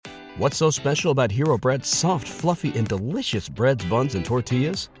What's so special about Hero Bread's soft, fluffy, and delicious breads, buns, and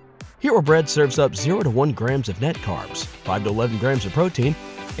tortillas? Hero Bread serves up 0 to 1 grams of net carbs, 5 to 11 grams of protein,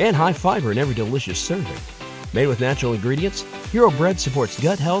 and high fiber in every delicious serving. Made with natural ingredients, Hero Bread supports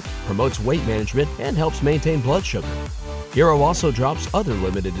gut health, promotes weight management, and helps maintain blood sugar. Hero also drops other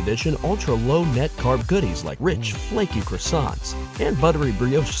limited edition ultra-low net carb goodies like rich, flaky croissants and buttery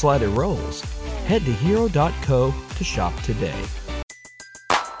brioche slider rolls. Head to hero.co to shop today.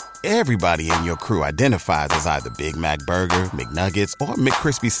 Everybody in your crew identifies as either Big Mac Burger, McNuggets, or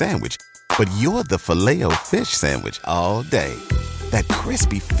McCrispy Sandwich. But you're the Filet-O-Fish Sandwich all day. That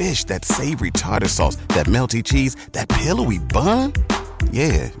crispy fish, that savory tartar sauce, that melty cheese, that pillowy bun.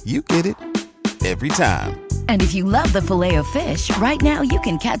 Yeah, you get it. Every time. And if you love the Filet-O-Fish, right now you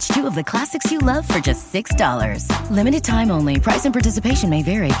can catch 2 of the classics you love for just $6. Limited time only. Price and participation may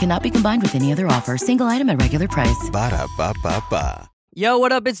vary. Cannot be combined with any other offer. Single item at regular price. Ba-da-ba-ba-ba. Yo,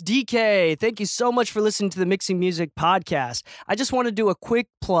 what up? It's DK. Thank you so much for listening to the Mixing Music podcast. I just want to do a quick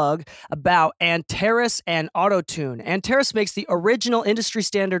plug about Antares and Auto-Tune. Antares makes the original industry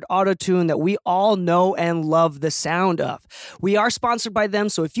standard auto-tune that we all know and love the sound of. We are sponsored by them,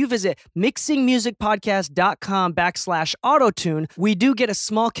 so if you visit mixingmusicpodcast.com/autotune, we do get a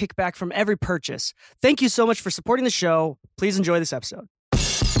small kickback from every purchase. Thank you so much for supporting the show. Please enjoy this episode.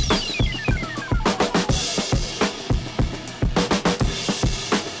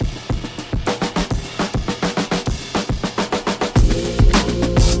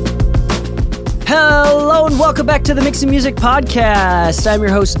 Hello and welcome back to the Mixing Music Podcast. I'm your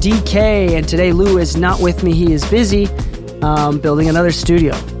host DK, and today Lou is not with me. He is busy building another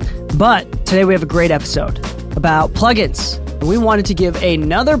studio. But today we have a great episode about plugins. And we wanted to give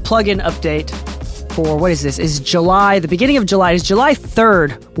another plugin update for, what is this? Is July, the beginning of July. It's July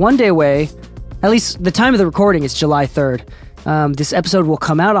 3rd, one day away. At least the time of the recording is July 3rd. This episode will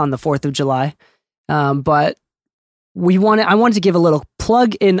come out on the 4th of July. But I wanted to give a little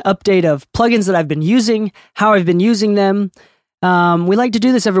plug-in update of plugins that I've been using, how I've been using them. We like to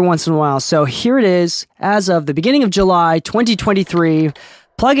do this every once in a while. So here it is, as of the beginning of July 2023,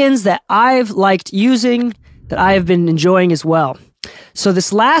 plugins that I've liked using, that I have been enjoying as well. So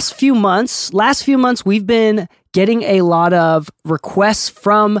this last few months, we've been getting a lot of requests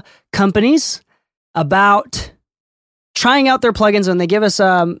from companies about trying out their plugins, and they give us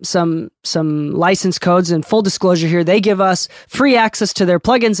some license codes. And full disclosure here, they give us free access to their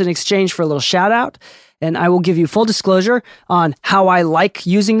plugins in exchange for a little shout out. And I will give you full disclosure on how I like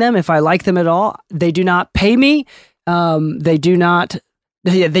using them, if I like them at all. They do not pay me. They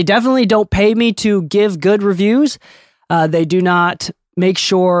definitely don't pay me to give good reviews. They do not make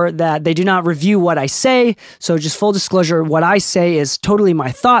sure that they do not review what I say. So just full disclosure, what I say is totally my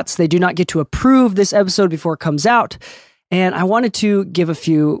thoughts. They do not get to approve this episode before it comes out. And I wanted to give a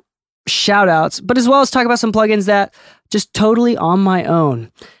few shout outs, but as well as talk about some plugins that just totally on my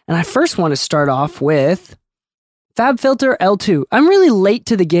own. And I first want to start off with FabFilter L2. I'm really late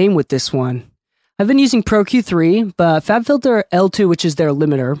to the game with this one. I've been using Pro Q3, but FabFilter L2, which is their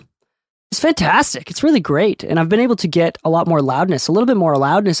limiter, it's fantastic. It's really great. And I've been able to get a lot more loudness, a little bit more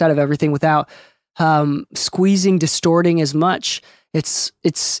loudness out of everything without squeezing, distorting as much. It's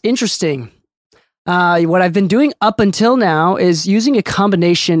interesting. What I've been doing up until now is using a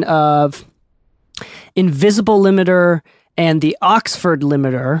combination of Invisible Limiter and the Oxford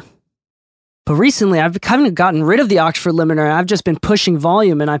Limiter. But recently, I've kind of gotten rid of the Oxford Limiter, and I've just been pushing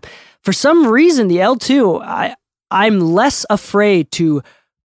volume. And for some reason, the L2, I'm less afraid to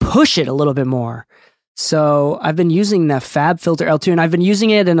push it a little bit more. So I've been using that FabFilter L2, and I've been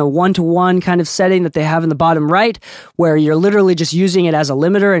using it in a 1-to-1 kind of setting that they have in the bottom right, where you're literally just using it as a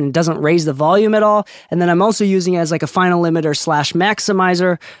limiter and it doesn't raise the volume at all. And then I'm also using it as like a final limiter /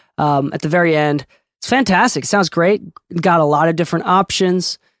 maximizer at the very end. It's fantastic. It sounds great. Got a lot of different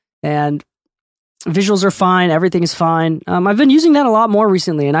options, and visuals are fine. Everything is fine. I've been using that a lot more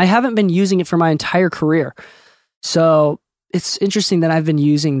recently, and I haven't been using it for my entire career. So it's interesting that I've been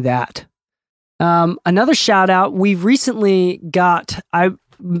using that. Another shout out, we recently got,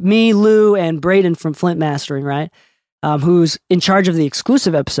 me, Lou, and Braden from Flint Mastering, right? Who's in charge of the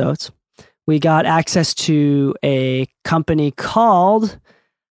exclusive episodes. We got access to a company called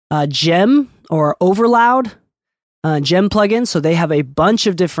Gem or Overloud Gem plugins. So they have a bunch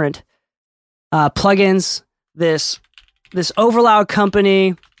of different plugins. This Overloud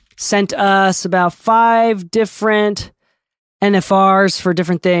company sent us about 5 different NFRs for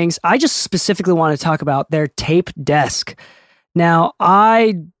different things. I just specifically want to talk about their tape desk. Now,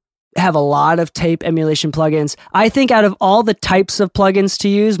 I have a lot of tape emulation plugins. I think out of all the types of plugins to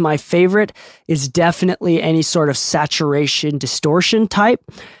use, my favorite is definitely any sort of saturation distortion type.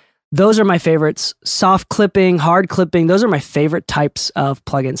 Those are my favorites. Soft clipping, hard clipping, those are my favorite types of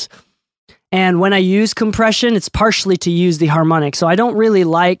plugins. And when I use compression, it's partially to use the harmonic. So I don't really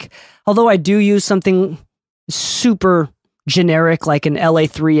like, although I do use something super generic like an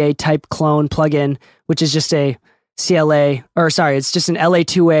LA3A type clone plugin, which is just a it's just an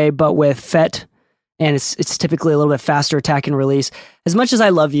LA2A, but with FET, and it's typically a little bit faster attack and release. As much as I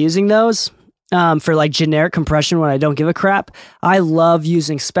love using those for like generic compression when I don't give a crap, I love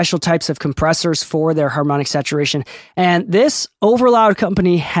using special types of compressors for their harmonic saturation. And this Overloud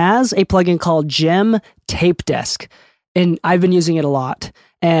company has a plugin called Gem Tape Desk, and I've been using it a lot.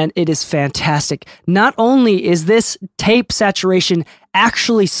 And it is fantastic. Not only is this tape saturation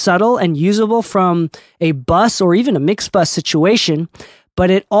actually subtle and usable from a bus or even a mix bus situation,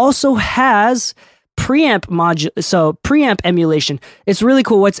 but it also has preamp emulation. It's really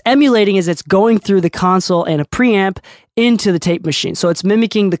cool. What's emulating is it's going through the console and a preamp into the tape machine. So it's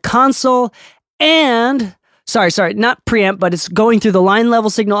mimicking the console and not preamp, but it's going through the line level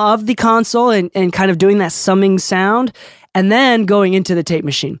signal of the console and kind of doing that summing sound, and then going into the tape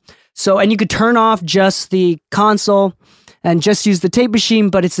machine. So, and you could turn off just the console and just use the tape machine,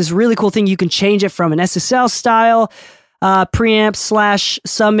 but it's this really cool thing. You can change it from an SSL style preamp /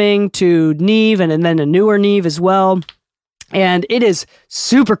 summing to Neve, and then a newer Neve as well. And it is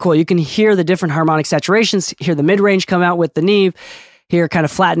super cool. You can hear the different harmonic saturations, hear the mid-range come out with the Neve, here kind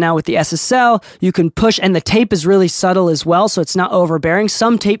of flatten out with the SSL. You can push, and the tape is really subtle as well, so it's not overbearing.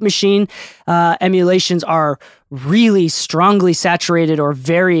 Some tape machine emulations are really strongly saturated or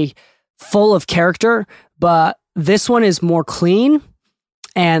very full of character, but this one is more clean,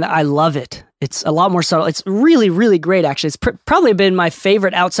 and I love it. It's a lot more subtle. It's really, really great, actually. It's probably been my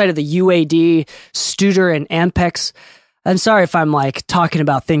favorite outside of the UAD, Studer, and Ampex. I'm sorry if I'm like talking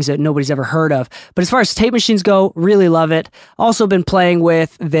about things that nobody's ever heard of, but as far as tape machines go, really love it. Also been playing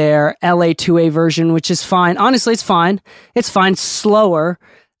with their LA2A version, which is fine. Honestly, it's fine. It's fine. Slower.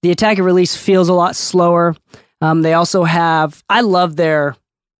 The attack and release feels a lot slower. They also have, I love their,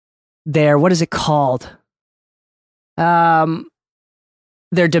 what is it called?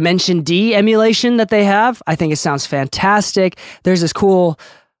 Their Dimension D emulation that they have. I think it sounds fantastic. There's this cool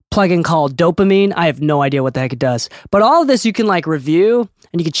plugin called Dopamine. I have no idea what the heck it does, but all of this you can like review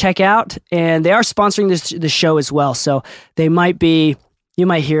and you can check out, and they are sponsoring the show as well. So you might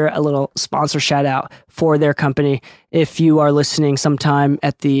hear a little sponsor shout out for their company if you are listening sometime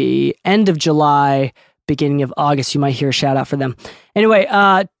at the end of July, beginning of August. You might hear a shout out for them. Anyway,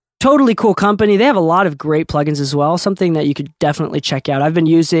 totally cool company. They have a lot of great plugins as well, something that you could definitely check out. I've been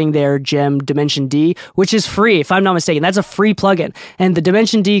using their Gem Dimension D, which is free, if I'm not mistaken. That's a free plugin. And the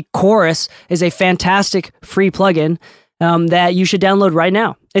Dimension D Chorus is a fantastic free plugin that you should download right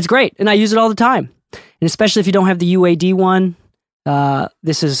now. It's great, and I use it all the time. And especially if you don't have the UAD one,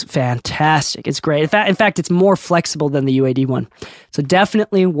 this is fantastic. It's great. In fact, it's more flexible than the UAD one. So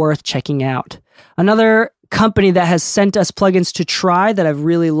definitely worth checking out. Another company that has sent us plugins to try that I've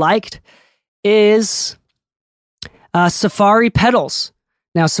really liked is Safari Pedals.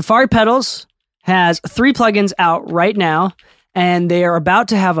 Now, Safari Pedals has 3 plugins out right now, and they are about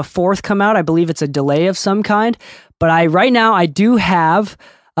to have a 4th come out. I believe it's a delay of some kind, but right now I do have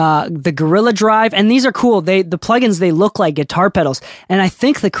the Gorilla Drive, and these are cool. The plugins, they look like guitar pedals, and I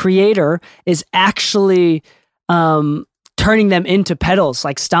think the creator is actually turning them into pedals,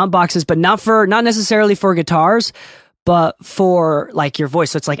 like stomp boxes, but not necessarily for guitars, but for like your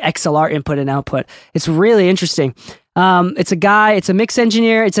voice. So it's like XLR input and output. It's really interesting. It's a mix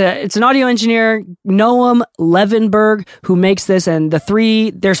engineer. It's an audio engineer, Noam Levenberg, who makes this. And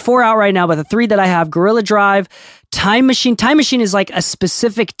there's 4 out right now, but the 3 that I have, Gorilla Drive, Time Machine. Time Machine is like a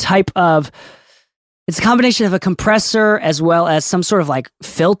specific type of, it's a combination of a compressor as well as some sort of like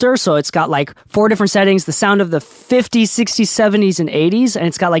filter. So it's got like 4 different settings, the sound of the 50s, 60s, 70s, and 80s. And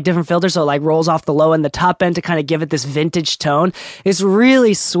it's got like different filters. So it like rolls off the low end, the top end to kind of give it this vintage tone. It's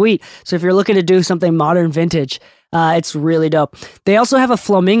really sweet. So if you're looking to do something modern vintage, it's really dope. They also have a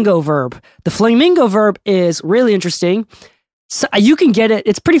flamingo verb. The flamingo verb is really interesting. So you can get it.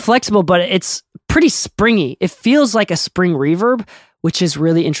 It's pretty flexible, but it's pretty springy. It feels like a spring reverb, which is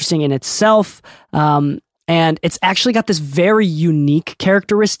really interesting in itself. And it's actually got this very unique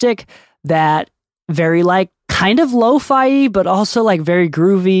characteristic that very like kind of lo-fi, but also like very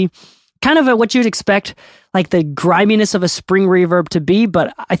groovy, kind of what you'd expect like the griminess of a spring reverb to be.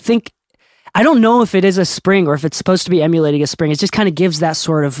 But I don't know if it is a spring or if it's supposed to be emulating a spring. It just kind of gives that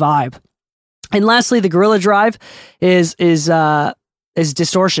sort of vibe. And lastly, the Gorilla Drive is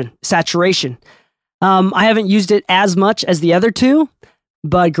distortion, saturation. I haven't used it as much as the other 2,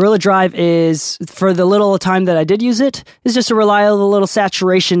 But Gorilla Drive is, for the little time that I did use it, is just a reliable little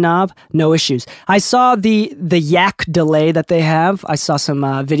saturation knob. No issues. I saw the yak delay that they have. I saw some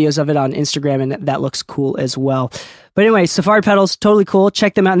videos of it on Instagram, and that looks cool as well. But anyway, Safari pedals, totally cool.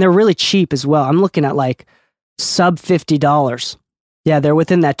 Check them out, and they're really cheap as well. I'm looking at like sub $50. Yeah, they're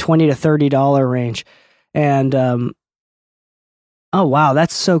within that $20 to $30 range. And, oh wow,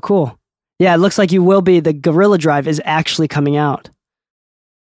 that's so cool. Yeah, it looks like the Gorilla Drive is actually coming out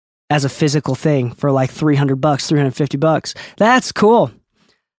as a physical thing for like $300, $350. That's cool.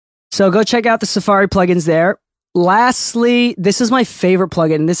 So go check out the Safari plugins there. Lastly, this is my favorite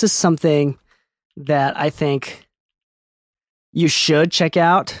plugin, and this is something that I think you should check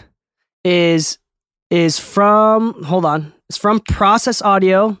out. Is from, hold on, it's from Process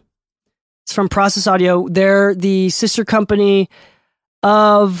Audio. It's from Process Audio. They're the sister company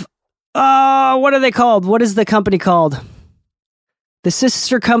of, what are they called? What is the company called? The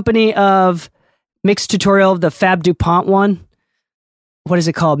sister company of Mix Tutorial, the Fab DuPont one. What is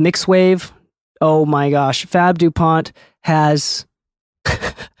it called? Mixwave. Oh my gosh. Fab DuPont has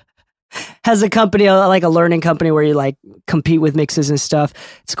a company, like a learning company where you like compete with mixes and stuff.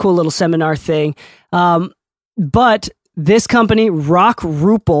 It's a cool little seminar thing. But this company, Rock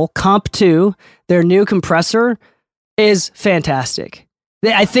Rupel Comp 2, their new compressor is fantastic.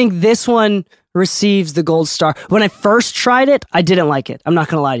 I think this one receives the gold star. When I first tried it, I didn't like it. I'm not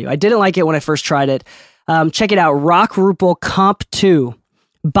going to lie to you. I didn't like it when I first tried it. Check it out. Rock Rupel Comp 2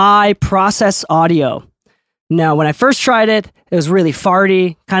 by Process Audio. Now, when I first tried it, it was really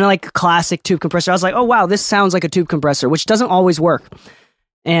farty, kind of like a classic tube compressor. I was like, oh, wow, this sounds like a tube compressor, which doesn't always work.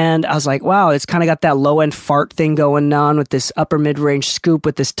 And I was like, wow, it's kind of got that low-end fart thing going on with this upper mid-range scoop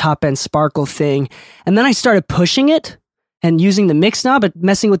with this top-end sparkle thing. And then I started pushing it and using the mix knob, but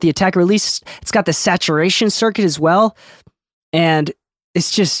messing with the attack release. It's got the saturation circuit as well. And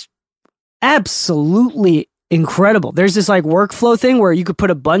it's just absolutely incredible. There's this like workflow thing where you could put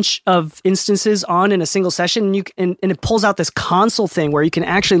a bunch of instances on in a single session, and it pulls out this console thing where you can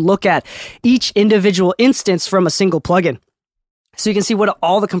actually look at each individual instance from a single plugin. So you can see what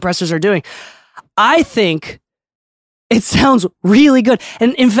all the compressors are doing. I think it sounds really good.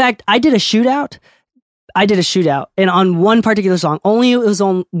 And in fact, I did a shootout, and on one particular song, it was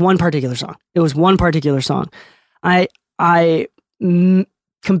on one particular song. It was one particular song. I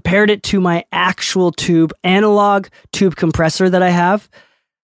compared it to my actual analog tube compressor that I have.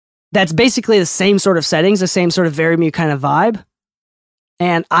 That's basically the same sort of settings, the same sort of Verimute kind of vibe.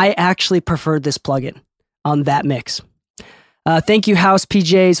 And I actually preferred this plugin on that mix. Thank you, House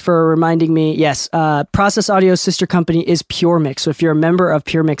PJs, for reminding me. Yes, Process Audio's sister company is Pure Mix. So if you're a member of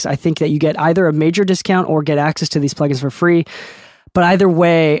Pure Mix, I think that you get either a major discount or get access to these plugins for free. But either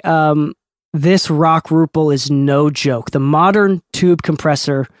way, this Rock Rupel is no joke. The modern tube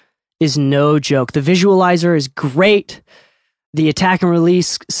compressor is no joke. The visualizer is great. The attack and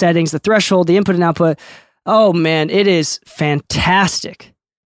release settings, the threshold, the input and output. Oh man, it is fantastic.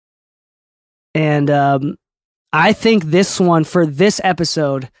 And I think this one for this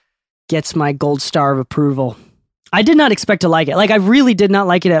episode gets my gold star of approval. I did not expect to like it. Like, I really did not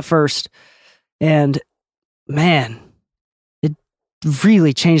like it at first. And man, it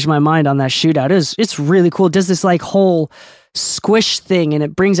really changed my mind on that shootout. It's really cool. It does this like whole squish thing, and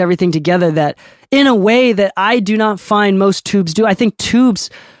it brings everything together that in a way that I do not find most tubes do. I think tubes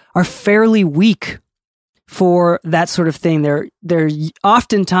are fairly weak for that sort of thing. They're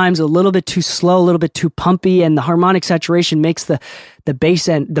oftentimes a little bit too slow, a little bit too pumpy, and the harmonic saturation makes the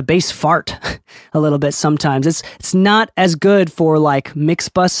bass fart a little bit sometimes. It's not as good for like mix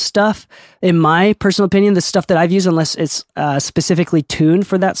bus stuff, in my personal opinion, the stuff that I've used, unless it's specifically tuned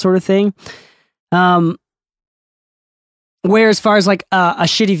for that sort of thing. Where as far as like a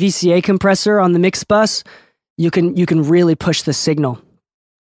shitty VCA compressor on the mix bus, you can really push the signal,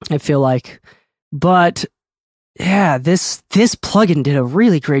 I feel like. But yeah, this plugin did a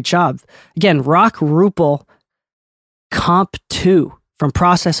really great job. Again, Rock Rupel Comp 2 from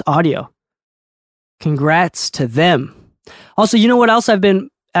Process Audio. Congrats to them. Also, you know what else I've been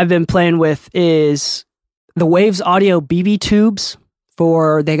playing with is the Waves Audio BB tubes.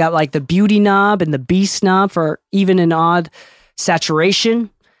 They got like the Beauty knob and the Beast knob for even and odd saturation.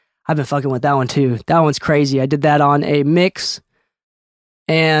 I've been fucking with that one too. That one's crazy. I did that on a mix,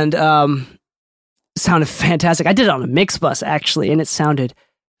 and sounded fantastic. I did it on a mix bus actually, and it sounded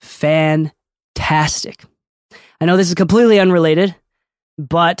fantastic. I know this is completely unrelated,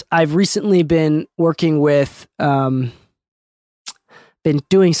 but I've recently been working with, been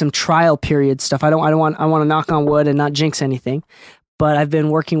doing some trial period stuff. I want to knock on wood and not jinx anything, but I've been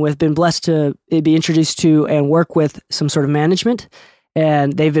blessed to be introduced to and work with some sort of management.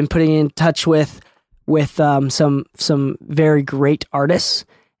 and they've been putting in touch with some very great artists.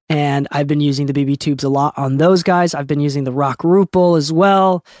 And I've been using the BB tubes a lot on those guys. I've been using the Rock Rupel as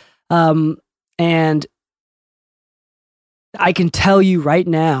well. And I can tell you right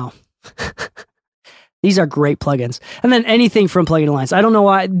now, these are great plugins. And then anything from Plugin Alliance. I don't know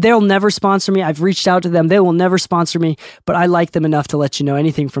why. They'll never sponsor me. I've reached out to them. They will never sponsor me, but I like them enough to let you know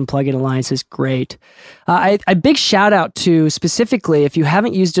anything from Plugin Alliance is great. A big shout out to, specifically, if you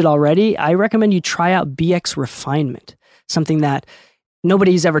haven't used it already, I recommend you try out BX Refinement, something that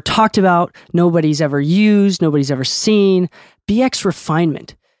nobody's ever talked about, nobody's ever used, nobody's ever seen. BX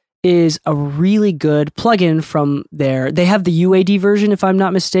Refinement is a really good plugin from there. They have the UAD version, if I'm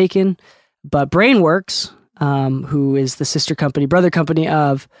not mistaken. But Brainworks, who is the sister company, brother company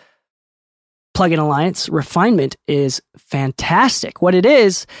of Plugin Alliance, Refinement is fantastic. What it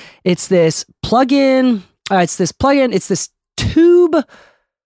is, it's this plugin, it's this tube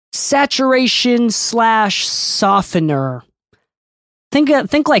saturation / softener.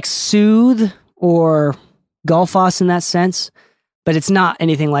 Think like Soothe or Gullfoss in that sense, but it's not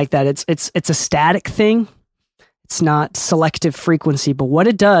anything like that. It's a static thing. It's not selective frequency, but what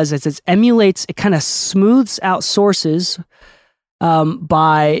it does is it kind of smooths out sources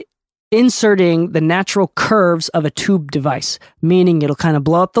by inserting the natural curves of a tube device, meaning it'll kind of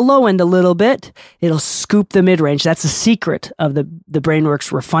blow up the low end a little bit. It'll scoop the mid-range. That's the secret of the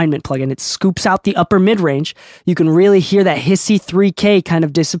Brainworks Refinement plugin. It scoops out the upper mid-range. You can really hear that hissy 3K kind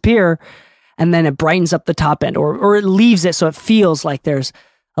of disappear, and then it brightens up the top end, or it leaves it so it feels like there's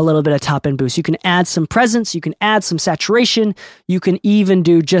a little bit of top end boost. You can add some presence, you can add some saturation, you can even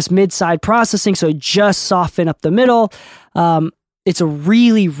do just mid-side processing, so just soften up the middle. It's a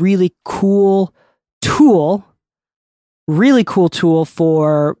really, really cool tool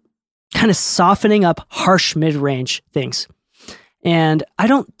for kind of softening up harsh mid-range things. And I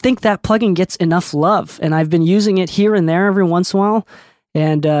don't think that plugin gets enough love, and I've been using it here and there every once in a while.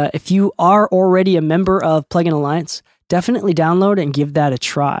 And if you are already a member of Plugin Alliance, definitely download and give that a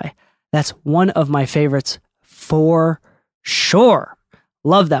try. That's one of my favorites for sure.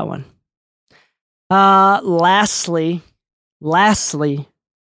 Love that one. Lastly,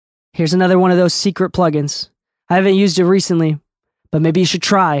 here's another one of those secret plugins. I haven't used it recently, but maybe you should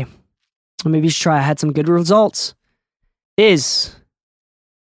try. I had some good results. Is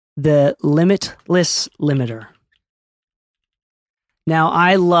the Limitless Limiter. Now,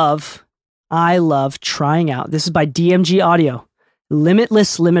 I love trying out. This is by DMG Audio.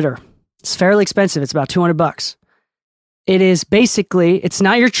 Limitless Limiter. It's fairly expensive. It's about $200. It is basically, it's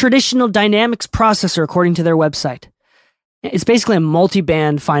not your traditional dynamics processor according to their website. It's basically a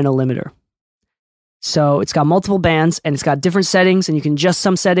multi-band final limiter. So it's got multiple bands and it's got different settings, and you can adjust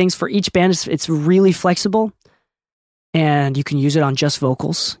some settings for each band. It's really flexible, and you can use it on just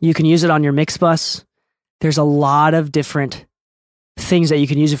vocals. You can use it on your mix bus. There's a lot of different things that you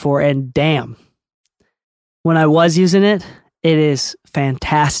can use it for, and damn, when I was using it, it is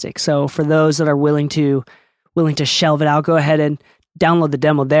fantastic. So for those that are willing to shelve it out, go ahead and download the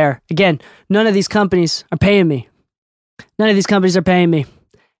demo there. Again, none of these companies are paying me.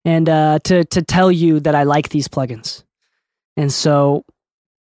 And to tell you that I like these plugins. And so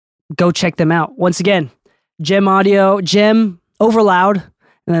go check them out. Once again, Gem Audio, Gem Overloud,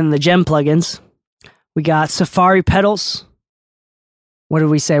 and then the Gem plugins. We got Safari pedals. What did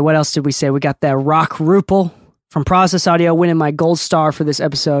we say? What else did we say? We got that Rock Rupel from Process Audio winning my gold star for this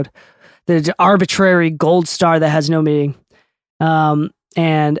episode. The arbitrary gold star that has no meaning.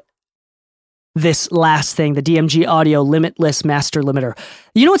 And this last thing, the DMG Audio Limitless Master Limiter.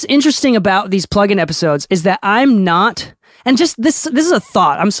 You know what's interesting about these plugin episodes is that I'm not, and just this is a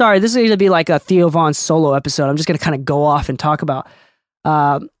thought. I'm sorry, this is going to be like a Theo Von solo episode. I'm just going to kind of go off and talk about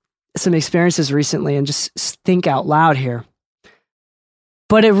some experiences recently and just think out loud here.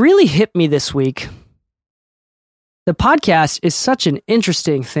 But it really hit me this week. The podcast is such an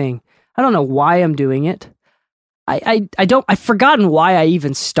interesting thing. I don't know why I'm doing it. I've forgotten why I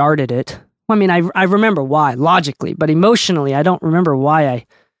even started it. I mean, I remember why, logically, but emotionally, I don't remember why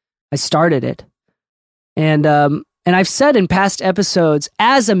I started it. And I've said in past episodes,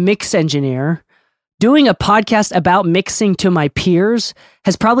 as a mix engineer, doing a podcast about mixing to my peers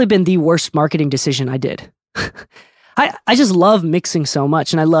has probably been the worst marketing decision I did. I just love mixing so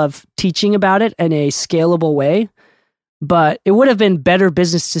much, and I love teaching about it in a scalable way. But it would have been better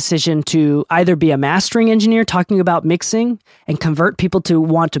business decision to either be a mastering engineer talking about mixing and convert people to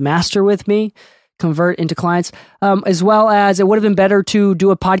want to master with me, convert into clients, as well as it would have been better to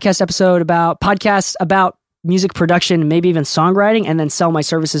do a podcast about music production, maybe even songwriting, and then sell my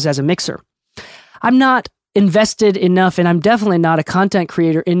services as a mixer. I'm not invested enough, and I'm definitely not a content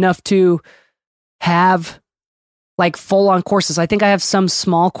creator enough to have like full-on courses. I think I have some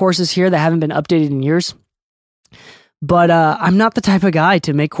small courses here that haven't been updated in years. But I'm not the type of guy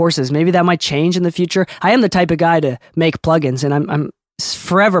to make courses. Maybe that might change in the future. I am the type of guy to make plugins, and I'm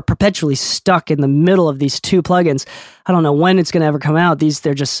forever, perpetually stuck in the middle of these two plugins. I don't know when it's going to ever come out.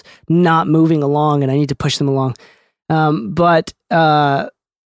 They're just not moving along, and I need to push them along. But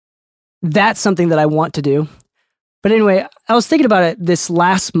that's something that I want to do. But anyway, I was thinking about it this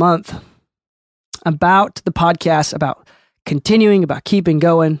last month, about the podcast, about continuing, about keeping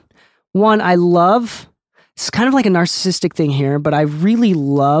going. One, I love... It's kind of like a narcissistic thing here, but I really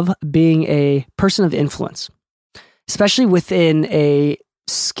love being a person of influence, especially within a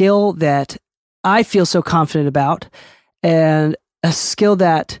skill that I feel so confident about, and a skill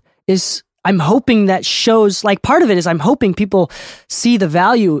that is, I'm hoping that shows, like part of it is I'm hoping people see the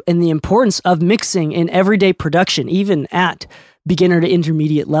value and the importance of mixing in everyday production, even at beginner to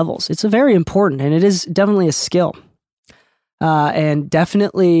intermediate levels. It's a very important, and it is definitely a skill. And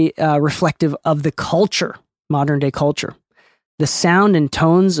definitely reflective of the culture, modern day culture. The sound and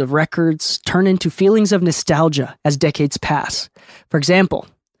tones of records turn into feelings of nostalgia as decades pass. For example,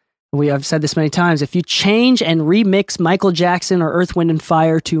 I've said this many times, if you change and remix Michael Jackson or Earth, Wind &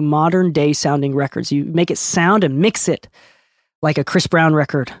 Fire to modern day sounding records, you make it sound and mix it like a Chris Brown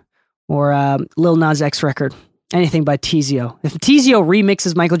record or a Lil Nas X record. Anything by Tizio. If Tizio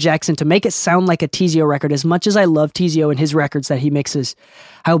remixes Michael Jackson to make it sound like a Tizio record, as much as I love Tizio and his records that he mixes,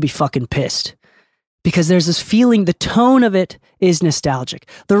 I will be fucking pissed. Because there's this feeling, the tone of it is nostalgic.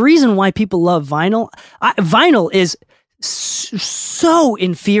 The reason why people love vinyl, vinyl is so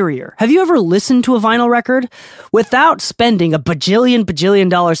inferior. Have you ever listened to a vinyl record without spending a bajillion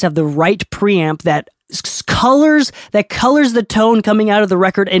dollars to have the right preamp that colors the tone coming out of the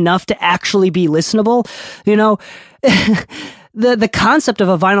record enough to actually be listenable? You know, the concept of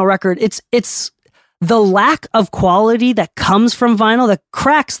a vinyl record, it's the lack of quality that comes from vinyl, the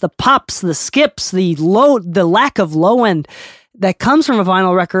cracks, the pops, the skips, the lack of low end that comes from a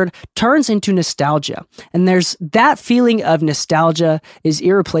vinyl record turns into nostalgia. And there's that feeling of nostalgia is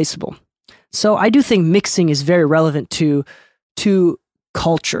irreplaceable. So I do think mixing is very relevant to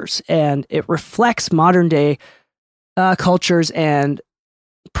cultures, and it reflects modern day cultures and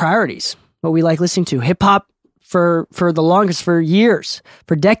priorities, what we like listening to. Hip hop, for the longest, for years,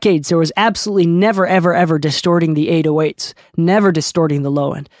 for decades, there was absolutely never, ever distorting the 808s, never distorting the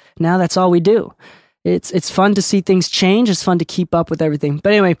low end. Now that's all we do. It's fun to see things change. It's fun to keep up with everything.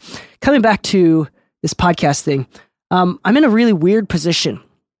 But anyway, coming back to this podcast thing, I'm in a really weird position,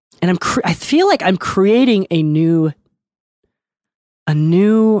 and I feel like I'm creating a new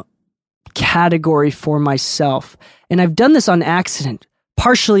category for myself. And I've done this on accident,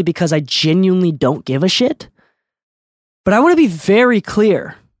 partially because I genuinely don't give a shit. But I want to be very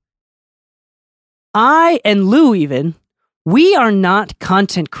clear. I and Lou even, we are not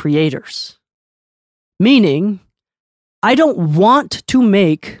content creators. Meaning, I don't want to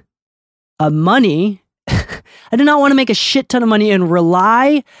make money. I do not want to make a shit ton of money and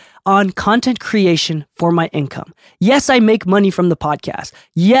rely on content creation for my income. Yes, I make money from the podcast.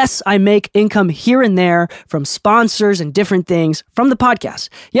 Yes, I make income here and there from sponsors and different things from the podcast.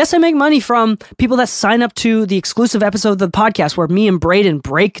 Yes, I make money from people that sign up to the exclusive episode of the podcast where me and Braden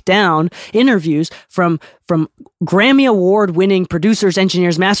break down interviews from Grammy Award winning producers,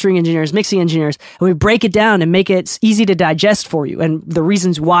 engineers, mastering engineers, mixing engineers, and we break it down and make it easy to digest for you and the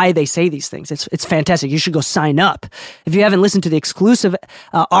reasons why they say these things. It's fantastic. You should go sign up. If you haven't listened to the exclusive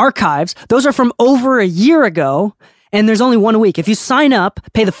archives, those are from over a year ago, and there's only one a week. If you sign up,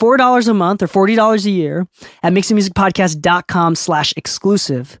 pay the $4 a month or $40 a year at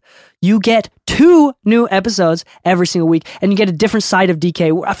mixingmusicpodcast.com/exclusive, you get 2 new episodes every single week, and you get a different side of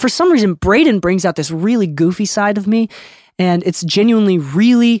DK. For some reason, Braden brings out this really goofy side of me, and it's genuinely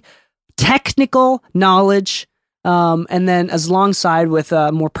really technical knowledge, and then as alongside with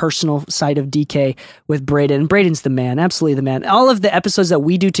a more personal side of DK with Braden. Braden's the man, absolutely the man. All of the episodes that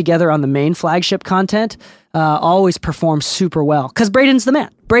we do together on the main flagship content always perform super well, because Braden's the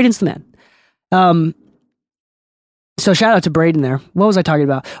man. So shout out to Braden there. What was I talking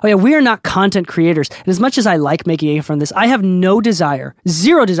about? Oh yeah, we are not content creators. And as much as I like making income from this, I have no desire,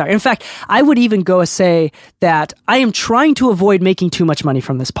 zero desire. In fact, I would even go and say that I am trying to avoid making too much money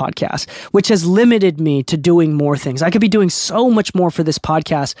from this podcast, which has limited me to doing more things. I could be doing so much more for this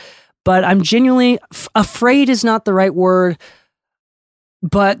podcast, but I'm genuinely afraid is not the right word.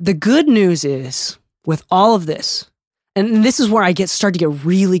 But the good news is with all of this, and this is where I start to get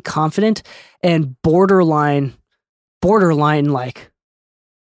really confident and borderline like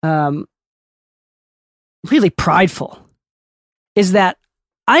really prideful is that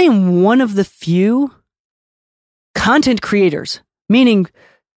I am one of the few content creators, meaning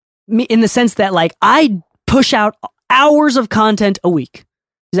in the sense that like I push out hours of content a week.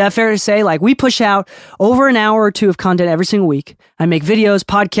 Is that fair to say? Like we push out over an hour or two of content every single week. I make videos,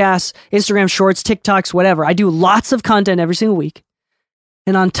 podcasts, Instagram shorts, TikToks, whatever. I do lots of content every single week.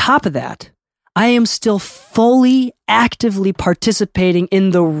 And on top of that, I am still fully actively participating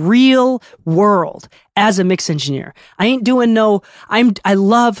in the real world as a mix engineer. I ain't doing I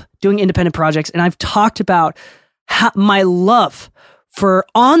love doing independent projects, and I've talked about my love for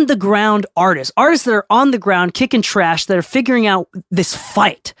on the ground artists that are on the ground kicking trash, that are figuring out this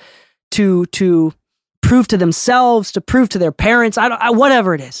fight to prove to themselves, to prove to their parents,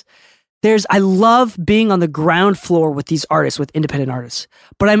 whatever it is. I love being on the ground floor with these artists, with independent artists,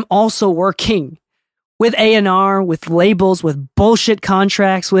 but I'm also working with A&R, with labels, with bullshit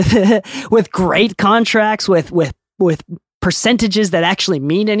contracts, with great contracts, with percentages that actually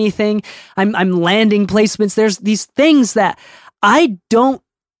mean anything. I'm landing placements. There's these things that I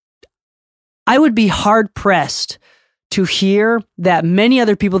would be hard pressed to hear that many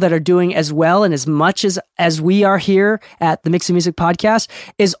other people that are doing as well and as much as we are here at the Mixing Music Podcast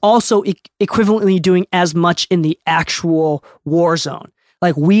is also equivalently doing as much in the actual war zone.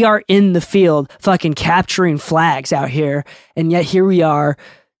 Like we are in the field fucking capturing flags out here, and yet here we are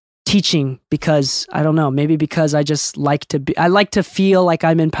teaching because I don't know, maybe because I just like to feel like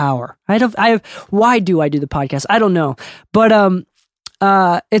I'm in power. Why do I do the podcast? I don't know. But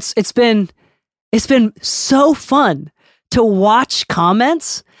it's been so fun to watch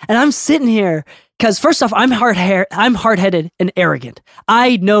comments, and I'm sitting here because first off, I'm hard-headed and arrogant.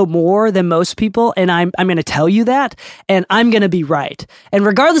 I know more than most people, and I'm going to tell you that, and I'm going to be right. And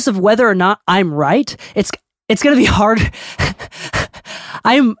regardless of whether or not I'm right, it's going to be hard.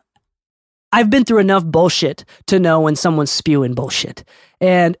 I've been through enough bullshit to know when someone's spewing bullshit.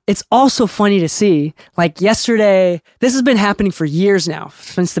 And it's also funny to see, like yesterday, this has been happening for years now,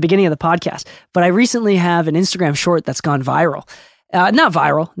 since the beginning of the podcast, but I recently have an Instagram short that's gone viral. Not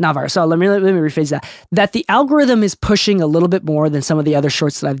viral. So let me rephrase that the algorithm is pushing a little bit more than some of the other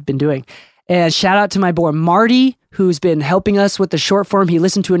shorts that I've been doing. And shout out to my boy Marty, who's been helping us with the short form. He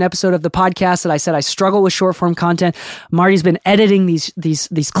listened to an episode of the podcast that I said I struggle with short form content. Marty's been editing these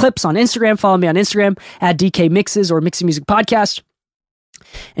clips on Instagram. Follow me on Instagram at DK Mixes or Mixing Music Podcast.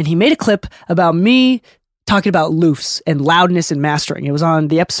 And he made a clip about me talking about loofs and loudness and mastering. It was on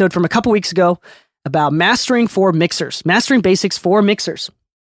the episode from a couple weeks ago about mastering for mixers, mastering basics for mixers.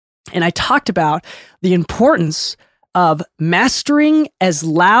 And I talked about the importance of mastering as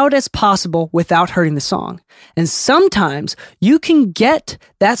loud as possible without hurting the song. And sometimes you can get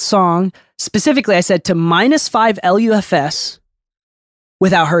that song, specifically I said to -5 LUFS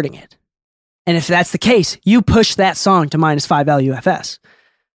without hurting it. And if that's the case, you push that song to -5 LUFS.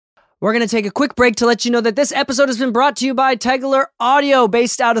 We're going to take a quick break to let you know that this episode has been brought to you by Tegler Audio,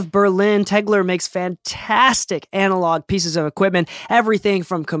 based out of Berlin. Tegler makes fantastic analog pieces of equipment, everything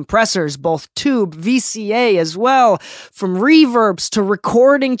from compressors, both tube, VCA as well, from reverbs to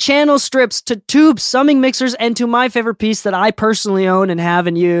recording channel strips to tube summing mixers, and to my favorite piece that I personally own and have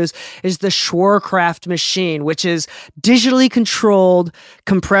and use is the Schwerkraft machine, which is digitally controlled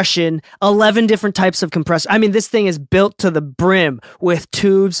compression, 11 different types of compressor. I mean, this thing is built to the brim with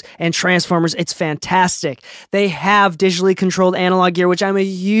tubes and transformers. It's fantastic. They have digitally controlled analog gear, which I'm a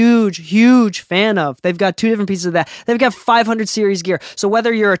huge fan of. They've got 2 different pieces of that. They've got 500 series gear. So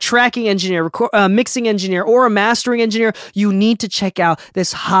whether you're a tracking engineer, mixing engineer, or a mastering engineer, you need to check out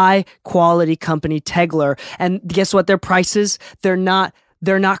this high quality company, Tegler. And guess what? Their prices, they're not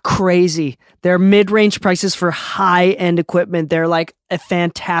crazy. They're mid-range prices for high-end equipment. They're like a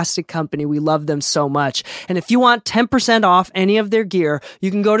fantastic company. We love them so much. And if you want 10% off any of their gear,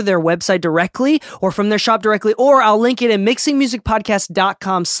 you can go to their website directly or from their shop directly, or I'll link it in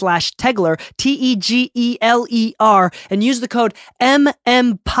mixingmusicpodcast.com/Tegler, Tegler, and use the code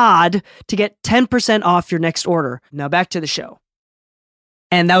MMPOD to get 10% off your next order. Now back to the show.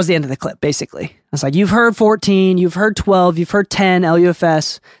 And that was the end of the clip, basically. I was like, you've heard 14, you've heard 12, you've heard 10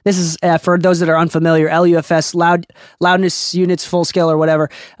 LUFS. This is, for those that are unfamiliar, LUFS, loudness units, full scale or whatever,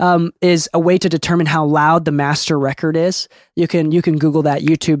 is a way to determine how loud the master record is. You can Google that,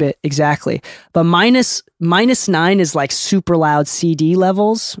 YouTube it, exactly. But minus 9 is like super loud CD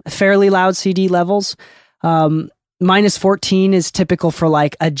levels, fairly loud CD levels. Minus 14 is typical for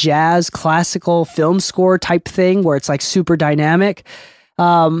like a jazz, classical film score type thing where it's like super dynamic.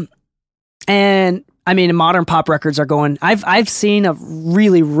 And I mean, modern pop records are going, I've seen a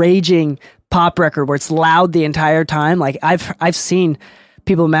really raging pop record where it's loud the entire time. Like I've seen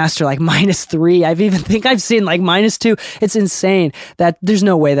people master like -3. I've seen like -2. It's insane that there's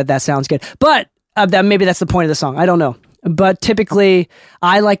no way that sounds good. But that maybe that's the point of the song. I don't know. But typically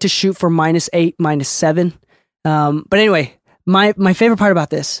I like to shoot for -8, -7. But anyway, my favorite part about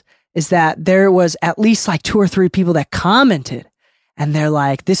this is that there was at least like 2 or 3 people that commented, and they're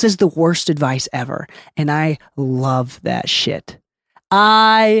like, this is the worst advice ever. And I love that shit.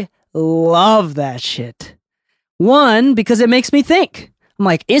 I love that shit. One, because it makes me think. I'm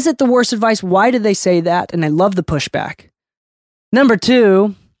like, is it the worst advice? Why did they say that? And I love the pushback. Number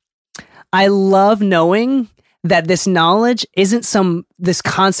 2, I love knowing that this knowledge isn't this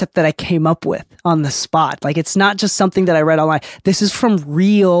concept that I came up with on the spot. Like, it's not just something that I read online. This is from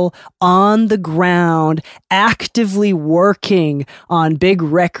real, on the ground, actively working on big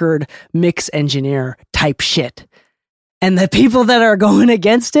record mix engineer type shit. And the people that are going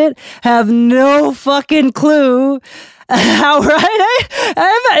against it have no fucking clue how right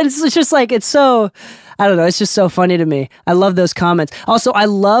it's just like, it's so, I don't know, it's just so funny to me. I love those comments. Also, I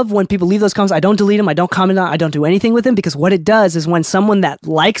love when people leave those comments. I don't delete them. I don't comment on it. I don't do anything with them, because what it does is when someone that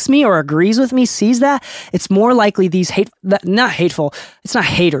likes me or agrees with me sees that, it's more likely these not hateful, it's not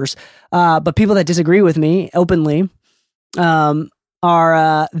haters, but people that disagree with me openly,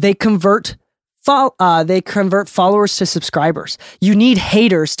 they convert followers to subscribers. You need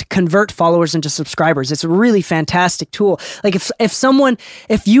haters to convert followers into subscribers. It's a really fantastic tool. Like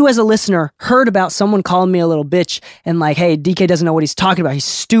if you as a listener heard about someone calling me a little bitch and like, hey, DK doesn't know what he's talking about, he's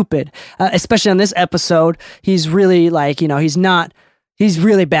stupid. Especially on this episode, he's really like, he's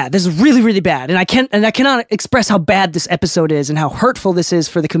really bad. This is really, really bad. And I cannot express how bad this episode is and how hurtful this is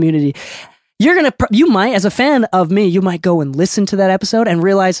for the community. You might, as a fan of me, you might go and listen to that episode and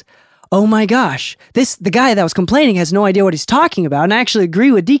realize, oh my gosh, the guy that was complaining has no idea what he's talking about. And I actually agree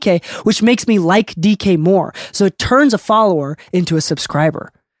with DK, which makes me like DK more. So it turns a follower into a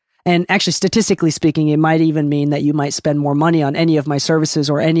subscriber. And actually, statistically speaking, it might even mean that you might spend more money on any of my services,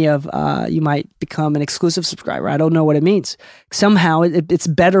 or you might become an exclusive subscriber. I don't know what it means. Somehow it's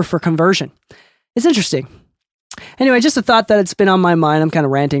better for conversion. It's interesting. Anyway, just a thought that it's been on my mind. I'm kind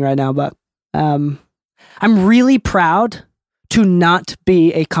of ranting right now, but I'm really proud to not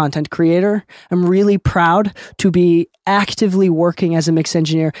be a content creator. I'm really proud to be actively working as a mix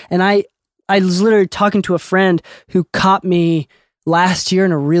engineer. And I was literally talking to a friend who caught me last year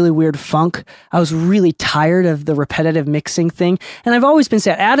in a really weird funk. I was really tired of the repetitive mixing thing. And I've always been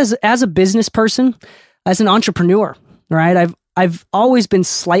sad as a business person, as an entrepreneur, right? I've always been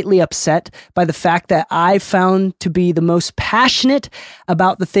slightly upset by the fact that I found to be the most passionate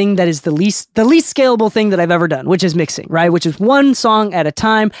about the thing that is the least scalable thing that I've ever done, which is mixing, right? Which is one song at a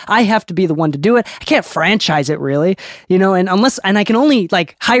time. I have to be the one to do it. I can't franchise it really, and I can only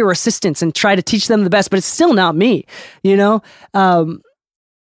like hire assistants and try to teach them the best, but it's still not me,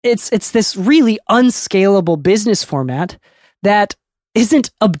 it's this really unscalable business format that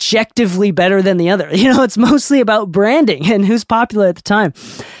isn't objectively better than the other. It's mostly about branding and who's popular at the time,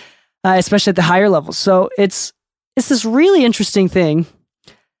 especially at the higher levels. So it's this really interesting thing.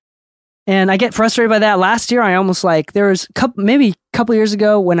 And I get frustrated by that. Last year, I almost there was maybe a couple years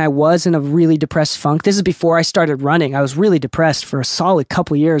ago when I was in a really depressed funk. This is before I started running. I was really depressed for a solid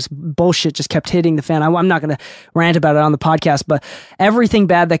couple years. Bullshit just kept hitting the fan. I'm not going to rant about it on the podcast, but everything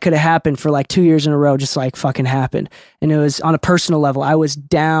bad that could have happened for 2 years in a row just fucking happened. And it was on a personal level. I was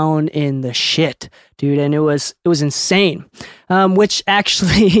down in the shit, dude. And it was insane. Which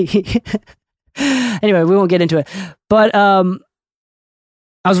actually, anyway, we won't get into it, but,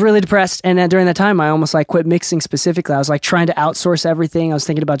 I was really depressed, and during that time, I almost quit mixing specifically. I was trying to outsource everything. I was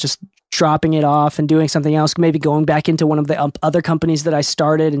thinking about just dropping it off and doing something else, maybe going back into one of the other companies that I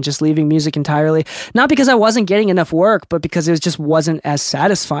started and just leaving music entirely. Not because I wasn't getting enough work, but because it just wasn't as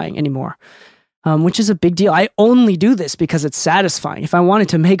satisfying anymore, which is a big deal. I only do this because it's satisfying. If I wanted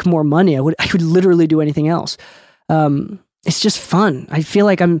to make more money, I would literally do anything else. It's just fun. I feel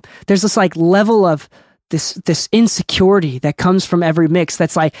like there's this level of this insecurity that comes from every mix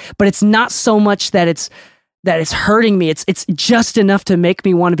that's but it's not so much that it's hurting me. It's just enough to make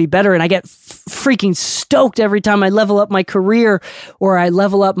me want to be better. And I get freaking stoked every time I level up my career, or I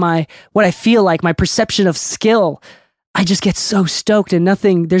level up what I feel like my perception of skill. I just get so stoked, and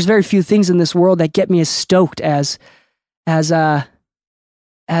there's very few things in this world that get me as stoked as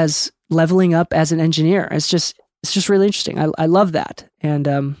leveling up as an engineer. It's just really interesting. I love that.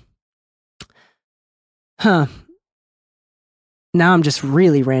 And, now I'm just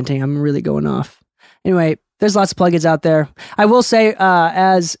really ranting. I'm really going off. Anyway, there's lots of plugins out there. I will say,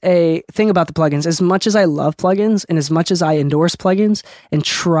 as a thing about the plugins, as much as I love plugins and as much as I endorse plugins and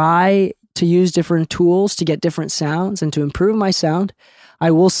try to use different tools to get different sounds and to improve my sound.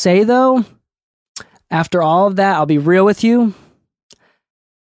 I will say though, after all of that, I'll be real with you.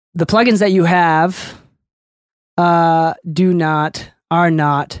 The plugins that you have are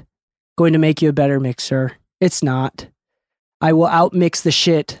not going to make you a better mixer. It's not. I will outmix the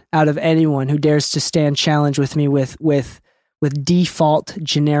shit out of anyone who dares to stand challenge with me with default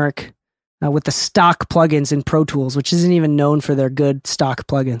generic, with the stock plugins in Pro Tools, which isn't even known for their good stock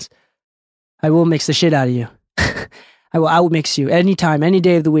plugins. I will mix the shit out of you. I will outmix you anytime, any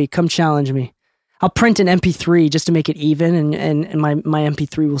day of the week. Come challenge me. I'll print an MP3 just to make it even, and my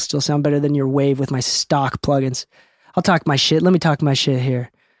MP3 will still sound better than your Wave with my stock plugins. I'll talk my shit. Let me talk my shit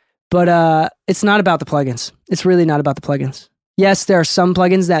here. But it's not about the plugins. It's really not about the plugins. Yes, there are some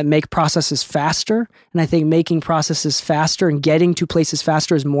plugins that make processes faster, and I think making processes faster and getting to places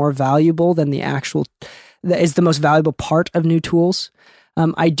faster is more valuable than that is the most valuable part of new tools.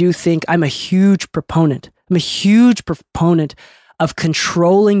 I do think I'm a huge proponent. I'm a huge proponent of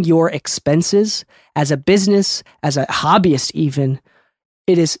controlling your expenses as a business, as a hobbyist even.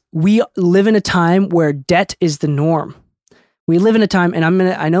 We live in a time where debt is the norm. We live in a time, and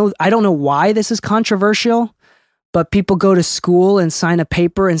I don't know why this is controversial, but people go to school and sign a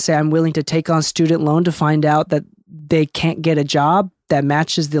paper and say, I'm willing to take on student loan to find out that they can't get a job that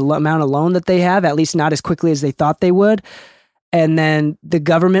matches the amount of loan that they have, at least not as quickly as they thought they would. And then the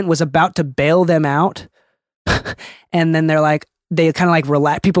government was about to bail them out. And then they kind of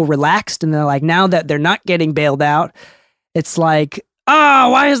like people relaxed, and they're like, now that they're not getting bailed out, it's like,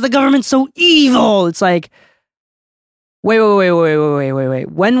 why is the government so evil? It's like, wait.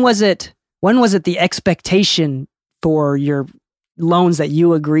 When was it the expectation for your loans that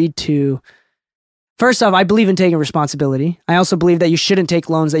you agreed to? First off, I believe in taking responsibility. I also believe that you shouldn't take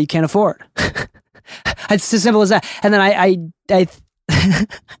loans that you can't afford. It's as simple as that. And then I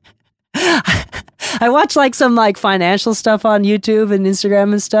watch like some like financial stuff on YouTube and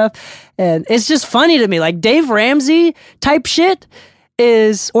Instagram and stuff, and it's just funny to me. Like Dave Ramsey type shit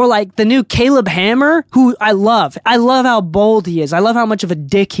or like the new Caleb Hammer, who I love. I love how bold he is. I love how much of a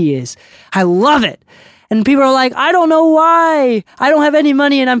dick he is. I love it. And people are like, I don't know why. I don't have any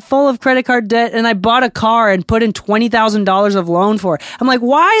money and I'm full of credit card debt and I bought a car and put in $20,000 of loan for it. I'm like,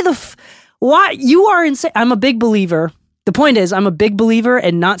 why? You are insane. I'm a big believer. The point is, I'm a big believer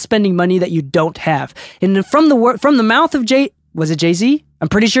in not spending money that you don't have. And from the mouth of was it Jay-Z? I'm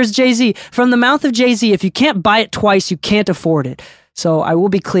pretty sure it's Jay-Z. From the mouth of Jay-Z, if you can't buy it twice, you can't afford it. So I will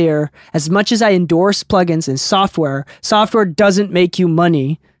be clear, as much as I endorse plugins and software doesn't make you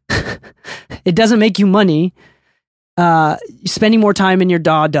money. It doesn't make you money. Spending more time in your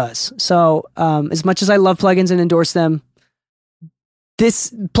DAW does. So as much as I love plugins and endorse them,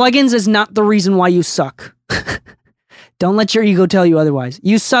 plugins is not the reason why you suck. Don't let your ego tell you otherwise.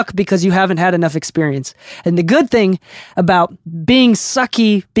 You suck because you haven't had enough experience. And the good thing about being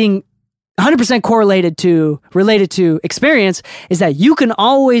sucky, being 100% related to experience, is that you can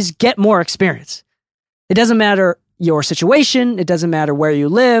always get more experience. It doesn't matter your situation. It doesn't matter where you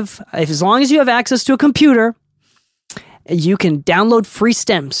live. As long as you have access to a computer, you can download free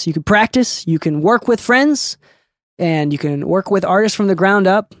stems. You can practice. You can work with friends. And you can work with artists from the ground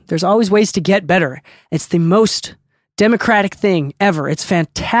up. There's always ways to get better. It's the most democratic thing ever. It's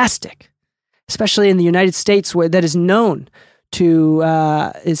fantastic, especially in the United States, where that is known to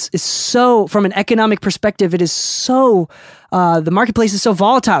is so, from an economic perspective, it is so the marketplace is so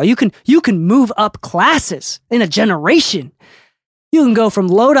volatile. You can move up classes in a generation. You can go from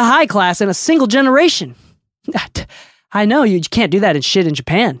low to high class in a single generation. I know you can't do that in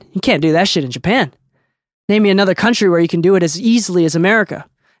Japan. You can't do that shit in Japan. Name me another country where you can do it as easily as America.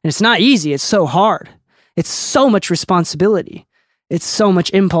 And it's not easy. It's so hard. It's so much responsibility. It's so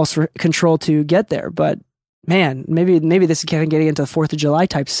much impulse control to get there. But man, maybe this is kind of getting into the 4th of July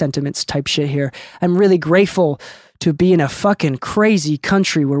type sentiments type shit here. I'm really grateful to be in a fucking crazy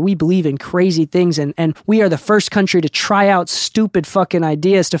country where we believe in crazy things. And we are the first country to try out stupid fucking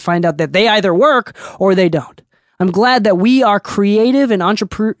ideas to find out that they either work or they don't. I'm glad that we are creative and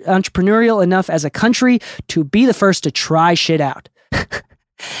entrepreneurial enough as a country to be the first to try shit out.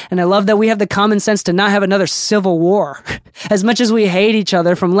 And I love that we have the common sense to not have another civil war. As much as we hate each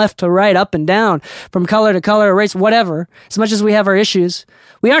other from left to right, up and down, from color to color, race, whatever, as much as we have our issues,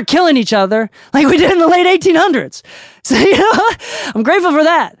 we aren't killing each other like we did in the late 1800s. So, I'm grateful for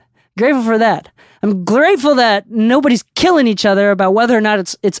that. I'm grateful that nobody's killing each other about whether or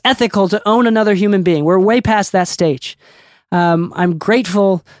not it's ethical to own another human being. We're way past that stage. I'm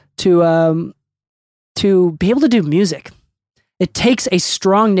grateful to be able to do music. It takes a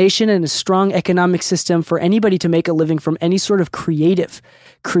strong nation and a strong economic system for anybody to make a living from any sort of creative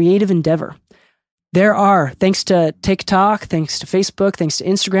endeavor. There are, thanks to TikTok, thanks to Facebook, thanks to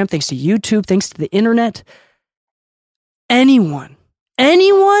Instagram, thanks to YouTube, thanks to the internet, anyone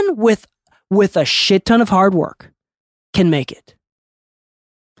with a shit ton of hard work can make it.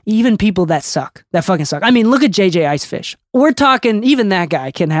 Even people that fucking suck. I mean, look at JJ Icefish. We're talking, even that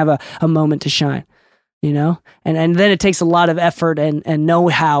guy can have a moment to shine, you know? And then it takes a lot of effort and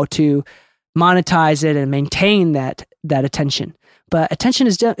know-how to monetize it and maintain that attention. But attention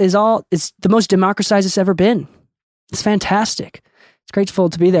is the most democratized it's ever been. It's fantastic. It's grateful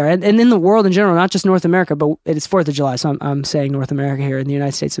to be there. And in the world in general, not just North America, but it is 4th of July, so I'm saying North America here in the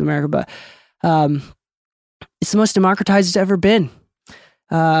United States of America, but it's the most democratized it's ever been.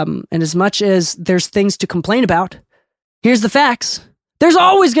 And as much as there's things to complain about, here's the facts. There's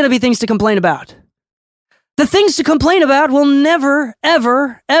always going to be things to complain about. The things to complain about will never,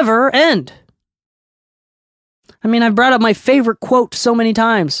 ever, ever end. I mean, I've brought up my favorite quote so many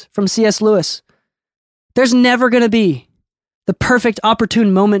times from C.S. Lewis. There's never going to be the perfect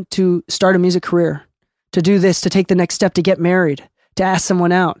opportune moment to start a music career, to do this, to take the next step, to get married, to ask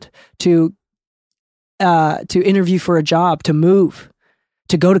someone out, to interview for a job, to move,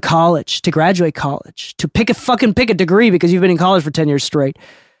 to go to college, to graduate college, to pick a degree because you've been in college for 10 years straight,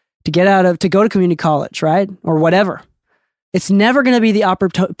 to go to community college, right? Or whatever. It's never going to be the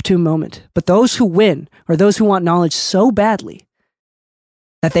opportune moment. But those who win are those who want knowledge so badly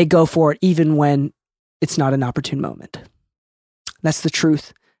that they go for it even when it's not an opportune moment. That's the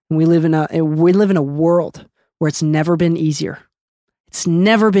truth. And we live in a world where it's never been easier. It's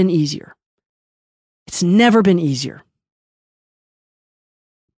never been easier. It's never been easier.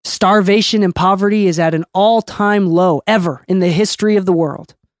 Starvation and poverty is at an all-time low ever in the history of the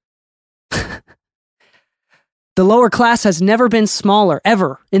world. The lower class has never been smaller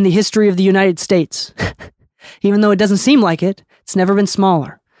ever in the history of the United States. Even though it doesn't seem like it, it's never been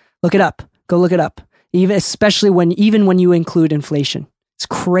smaller. Look it up. Go look it up. Especially when you include inflation. It's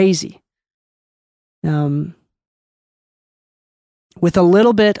crazy. With a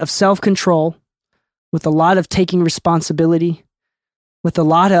little bit of self-control, with a lot of taking responsibility, with a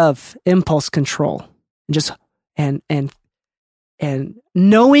lot of impulse control, and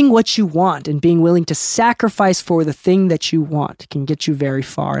knowing what you want and being willing to sacrifice for the thing that you want can get you very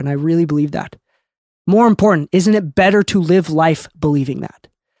far. And I really believe that. More important, isn't it better to live life believing that?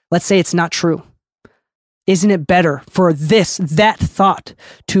 Let's say it's not true. Isn't it better for that thought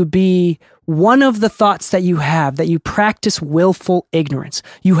to be one of the thoughts that you have, that you practice willful ignorance?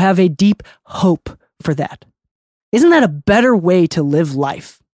 You have a deep hope for that. Isn't that a better way to live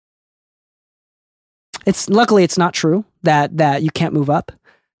life? Luckily it's not true that you can't move up,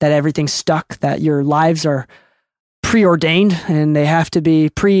 that everything's stuck, that your lives are preordained and they have to be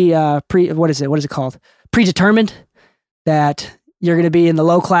what is it called? Predetermined, that you're going to be in the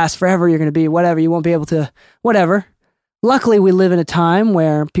low class forever, you're going to be whatever, you won't be able to whatever. Luckily we live in a time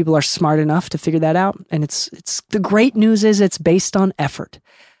where people are smart enough to figure that out, and it's the great news is it's based on effort.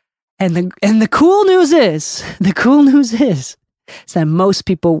 And the cool news is that most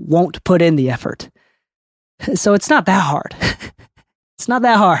people won't put in the effort. So it's not that hard. It's not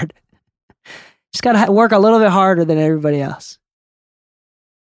that hard. Just got to work a little bit harder than everybody else.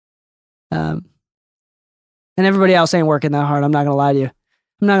 And everybody else ain't working that hard. I'm not going to lie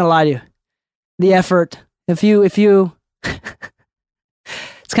to you. The effort, if you, it's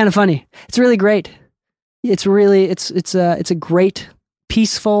kind of funny. It's really great. It's a great,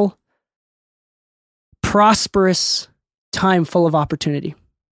 peaceful, prosperous time full of opportunity.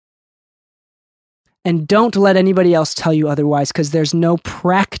 And don't let anybody else tell you otherwise, because there's no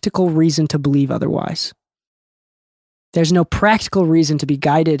practical reason to believe otherwise. There's no practical reason to be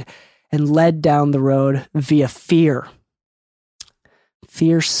guided and led down the road via fear.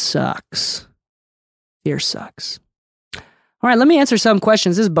 Fear sucks. Fear sucks. All right, let me answer some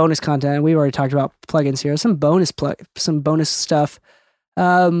questions. This is bonus content. We've already talked about plugins here. Some bonus stuff.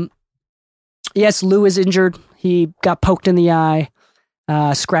 Yes, Lou is injured. He got poked in the eye.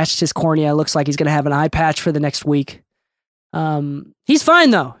 Scratched his cornea. Looks like he's going to have an eye patch for the next week. He's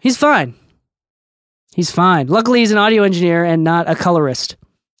fine, though. He's fine. Luckily, he's an audio engineer and not a colorist.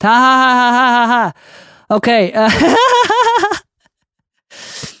 Ha ha ha ha ha ha. Okay.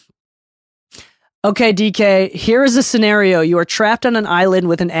 Okay, DK, here is a scenario. You are trapped on an island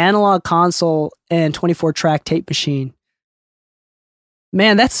with an analog console and 24-track tape machine.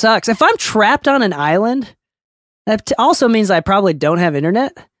 Man, that sucks. If I'm trapped on an island, that also means I probably don't have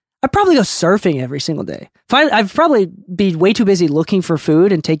internet. I'd probably go surfing every single day. I'd probably be way too busy looking for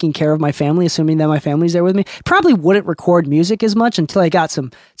food and taking care of my family, assuming that my family's there with me. Probably wouldn't record music as much until I got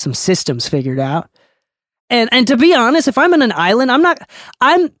some systems figured out. And to be honest, if I'm on an island,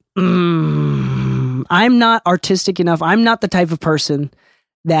 I'm not artistic enough. I'm not the type of person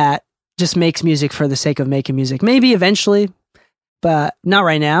that just makes music for the sake of making music. Maybe eventually, but not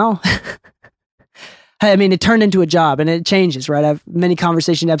right now. I mean, it turned into a job and it changes, right? I have many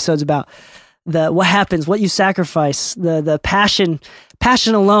conversation episodes about what happens, what you sacrifice, the passion.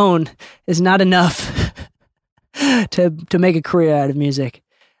 Passion alone is not enough to make a career out of music.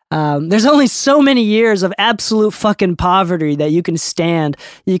 There's only so many years of absolute fucking poverty that you can stand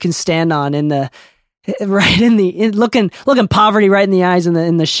on looking poverty right in the eyes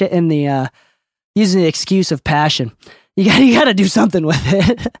using the excuse of passion. You got to do something with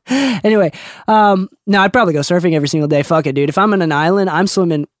it. Anyway, no, I'd probably go surfing every single day. Fuck it, dude. If I'm on an island, I'm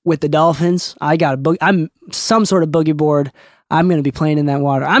swimming with the dolphins. I'm some sort of boogie board. I'm going to be playing in that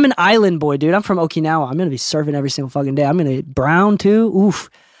water. I'm an island boy, dude. I'm from Okinawa. I'm going to be surfing every single fucking day. I'm going to get brown too. Oof.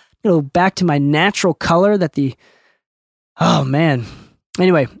 I'm going to go back to my natural color oh man.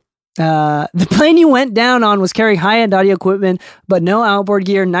 Anyway, the plane you went down on was carrying high-end audio equipment, but no outboard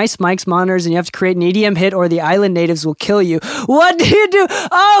gear, nice mics, monitors, and you have to create an EDM hit or the island natives will kill you. What do you do?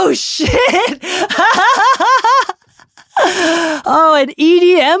 Oh, shit! Oh, an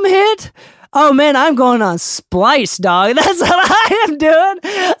EDM hit? Oh, man, I'm going on Splice, dog. That's what I am doing.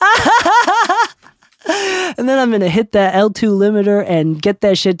 And then I'm going to hit that L2 limiter and get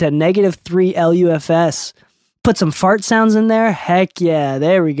that shit to -3 LUFS. Put some fart sounds in there. Heck yeah,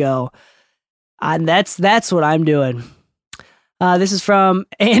 there we go. And that's what I'm doing. This is from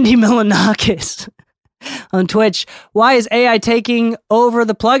Andy Milanakis on Twitch. Why is AI taking over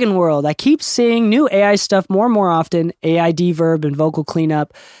the plugin world? I keep seeing new AI stuff more and more often. AI deverb and vocal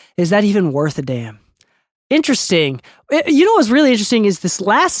cleanup. Is that even worth a damn? Interesting. You know what's really interesting is this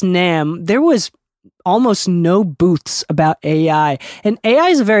last NAMM, there was almost no booths about AI. And AI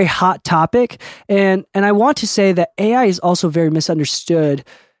is a very hot topic. And I want to say that AI is also very misunderstood.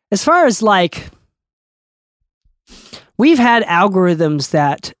 As far as we've had algorithms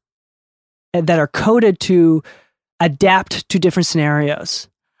that are coded to adapt to different scenarios.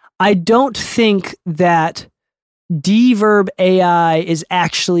 I don't think that deverb AI is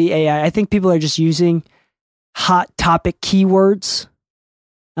actually AI. I think people are just using hot topic keywords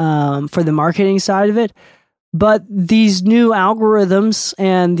for the marketing side of it. But these new algorithms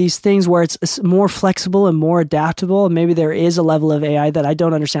and these things where it's more flexible and more adaptable, and maybe there is a level of AI that I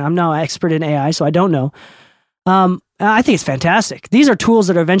don't understand. I'm not an expert in AI, so I don't know. I think it's fantastic. These are tools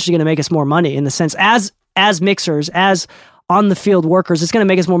that are eventually going to make us more money in the sense as mixers, as on the field workers. It's going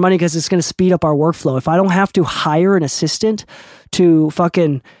to make us more money because it's going to speed up our workflow. If I don't have to hire an assistant to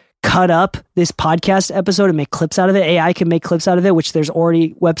fucking cut up this podcast episode and make clips out of it, AI can make clips out of it, which there's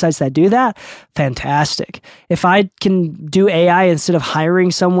already websites that do that. Fantastic. If I can do AI instead of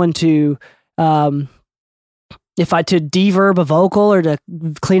hiring someone to deverb a vocal or to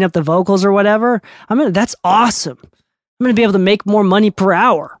clean up the vocals or whatever, that's awesome. I'm going to be able to make more money per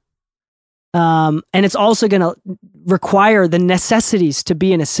hour. And it's also going to require the necessities to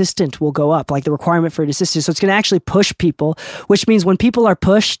be an assistant will go up, like the requirement for an assistant. So it's going to actually push people, which means when people are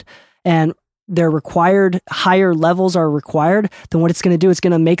pushed and their required higher levels are required, then what it's going to do, it's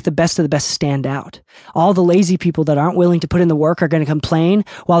going to make the best of the best stand out. All the lazy people that aren't willing to put in the work are going to complain,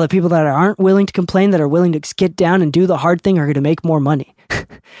 while the people that aren't willing to complain, that are willing to get down and do the hard thing, are going to make more money. They're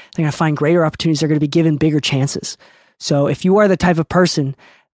going to find greater opportunities. They're going to be given bigger chances. So if you are the type of person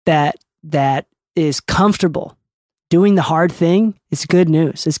that is comfortable doing the hard thing, it's good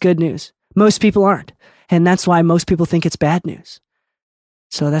news. It's good news. Most people aren't. And that's why most people think it's bad news.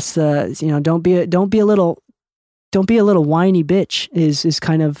 So that's don't be a little whiny bitch is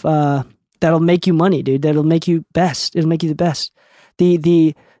kind of, that'll make you money, dude. That'll make you best. It'll make you the best.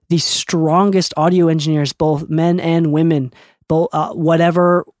 The strongest audio engineers, both men and women, both,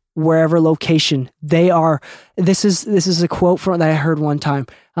 wherever location they are. This is a quote that I heard one time.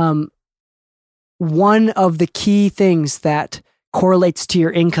 One of the key things that correlates to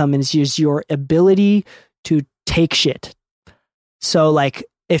your income is your ability to take shit. So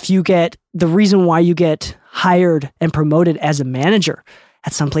if you get, the reason why you get hired and promoted as a manager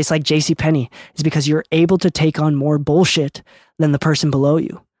at some place like JCPenney is because you're able to take on more bullshit than the person below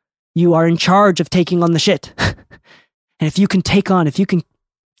you. You are in charge of taking on the shit. And if you can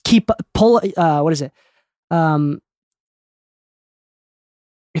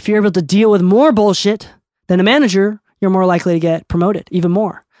if you're able to deal with more bullshit than a manager, you're more likely to get promoted even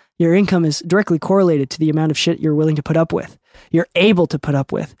more. Your income is directly correlated to the amount of shit you're willing to put up with. You're able to put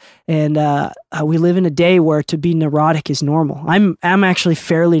up with. And we live in a day where to be neurotic is normal. I'm actually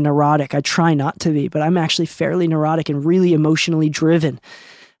fairly neurotic. I try not to be, but I'm actually fairly neurotic and really emotionally driven.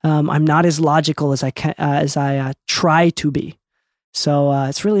 I'm not as logical as I try to be. So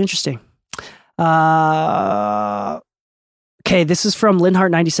it's really interesting. Okay, this is from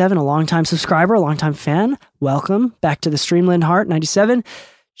Linhart97, a longtime subscriber, a longtime fan. Welcome back to the stream, Linhart97.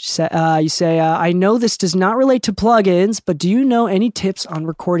 You say, I know this does not relate to plugins, but do you know any tips on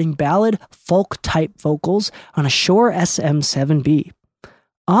recording ballad folk-type vocals on a Shure SM7B?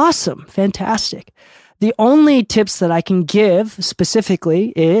 Awesome. Fantastic. The only tips that I can give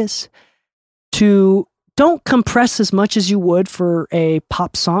specifically is to don't compress as much as you would for a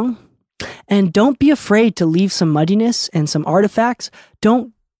pop song, and don't be afraid to leave some muddiness and some artifacts.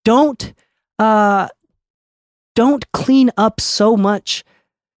 Don't clean up so much.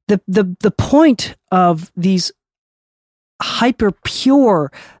 The point of these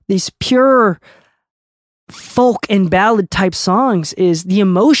these pure folk and ballad type songs is the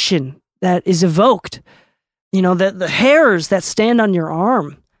emotion that is evoked. You know, the hairs that stand on your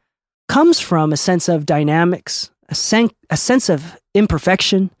arm comes from a sense of dynamics, a sense of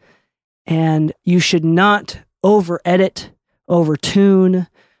imperfection, and you should not over-edit, over-tune,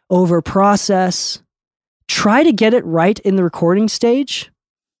 over-process. Try to get it right in the recording stage,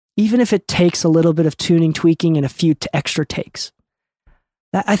 even if it takes a little bit of tuning, tweaking, and a few extra takes.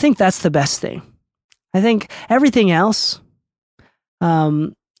 I think that's the best thing. I think everything else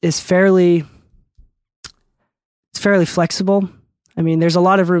is fairly flexible. I mean, there's a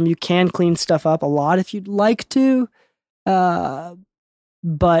lot of room. You can clean stuff up a lot if you'd like to.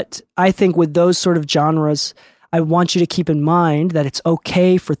 But I think with those sort of genres, I want you to keep in mind that it's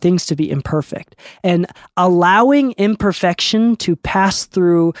okay for things to be imperfect. And allowing imperfection to pass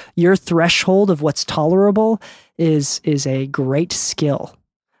through your threshold of what's tolerable is a great skill.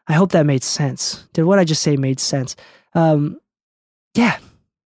 I hope that made sense. Did what I just say made sense? Yeah.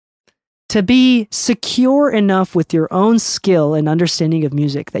 To be secure enough with your own skill and understanding of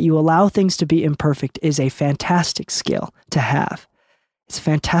music that you allow things to be imperfect is a fantastic skill to have. It's a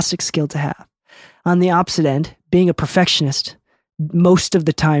fantastic skill to have. On the opposite end, being a perfectionist most of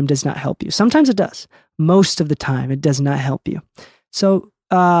the time does not help you. Sometimes it does. Most of the time, it does not help you. So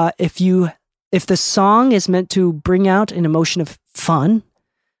if the song is meant to bring out an emotion of fun,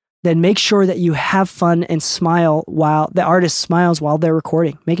 then make sure that you have fun and smile while the artist smiles while they're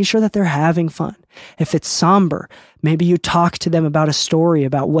recording, making sure that they're having fun. If it's somber, maybe you talk to them about a story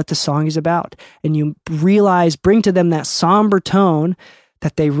about what the song is about, and you bring to them that somber tone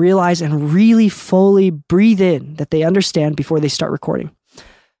that they realize and really fully breathe in, that they understand before they start recording.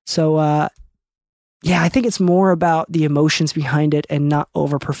 So, I think it's more about the emotions behind it and not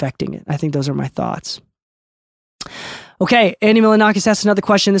over-perfecting it. I think those are my thoughts. Okay, Andy Milanakis asked another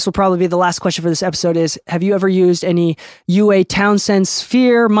question. This will probably be the last question for this episode is, have you ever used any UA Townsend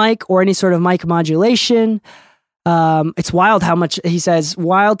Sphere mic or any sort of mic modulation? It's wild how much, he says,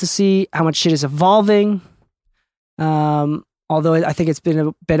 wild to see how much shit is evolving. Although I think it's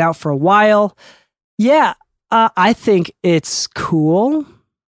been out for a while. Yeah, I think it's cool.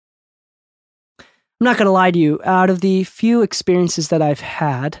 I'm not going to lie to you. Out of the few experiences that I've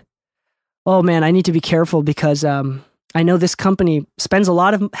had, oh man, I need to be careful because I know this company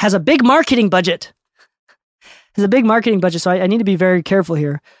has a big marketing budget. So I need to be very careful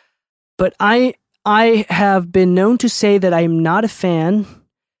here. But I have been known to say that I am not a fan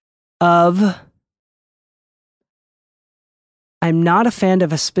of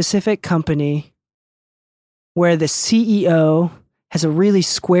a specific company where the CEO has a really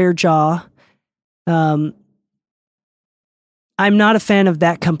square jaw. I'm not a fan of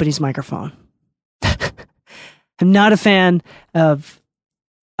that company's microphone. I'm not a fan of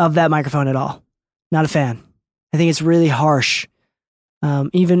that microphone at all. Not a fan. I think it's really harsh.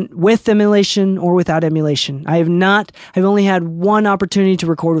 Even with emulation or without emulation. I've only had one opportunity to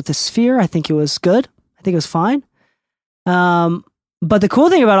record with the Sphere. I think it was good. I think it was fine. But the cool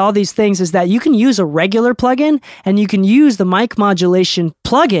thing about all these things is that you can use a regular plugin and you can use the mic modulation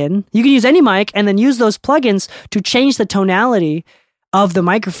plugin. You can use any mic and then use those plugins to change the tonality of the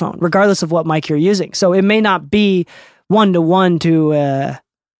microphone, regardless of what mic you're using. So it may not be one-to-one to a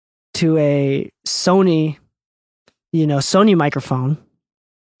Sony microphone,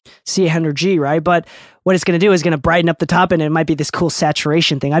 C800G, right? But what it's going to do is going to brighten up the top and it might be this cool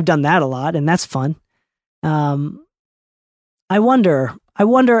saturation thing. I've done that a lot and that's fun. I wonder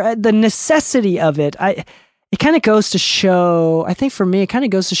the necessity of it. It kind of goes to show, I think for me, it kind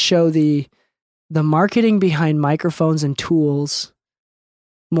of goes to show the marketing behind microphones and tools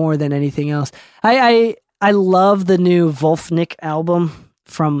more than anything else. I love the new Wolfnik album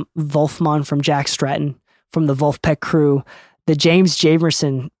from Wolfman, from Jack Stratton, from the Wolfpack crew. The James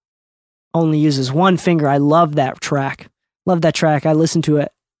Jamerson only uses one finger. I love that track. Love that track. I listen to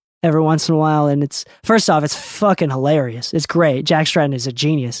it every once in a while, and it's, first off, it's fucking hilarious. It's great. Jack Stratton is a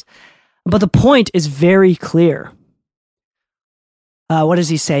genius. But the point is very clear. What does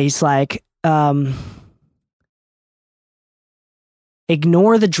he say? He's like,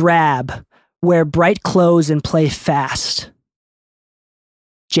 ignore the drab, wear bright clothes and play fast.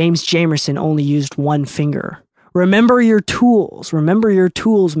 James Jamerson only used one finger. Remember your tools. Remember your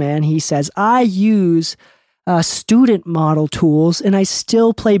tools, man. He says, I use student model tools and I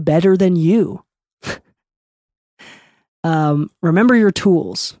still play better than you. Remember your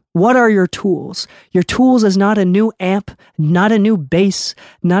tools. What are your tools? Your tools is not a new amp, not a new bass,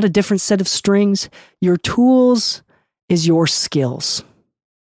 not a different set of strings. Your tools is your skills.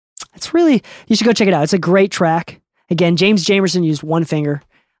 It's really, you should go check it out. It's a great track. Again, James Jamerson used one finger.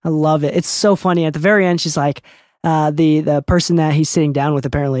 I love it. It's so funny. At the very end, she's like, the person that he's sitting down with,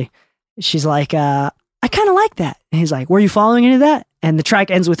 apparently, she's like, I kind of like that. And he's like, were you following any of that? And the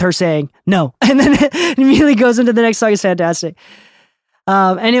track ends with her saying, no. And then it immediately goes into the next song. It's fantastic.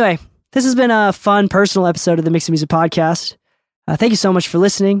 Anyway, this has been a fun personal episode of the Mixing Music Podcast. Thank you so much for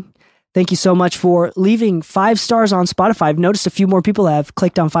listening. Thank you so much for leaving 5 stars on Spotify. I've noticed a few more people have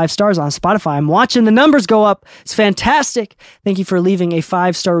clicked on 5 stars on Spotify. I'm watching the numbers go up. It's fantastic. Thank you for leaving a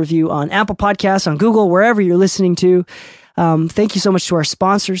 5-star review on Apple Podcasts, on Google, wherever you're listening to. Thank you so much to our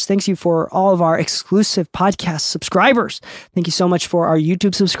sponsors. Thank you for all of our exclusive podcast subscribers. Thank you so much for our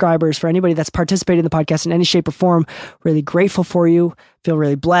YouTube subscribers, for anybody that's participated in the podcast in any shape or form. Really grateful for you. Feel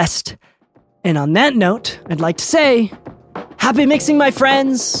really blessed. And on that note, I'd like to say, happy mixing, my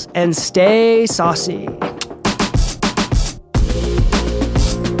friends, and stay saucy.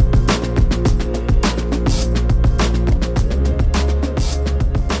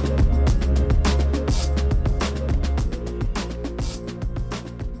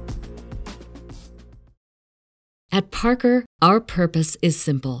 At Parker, our purpose is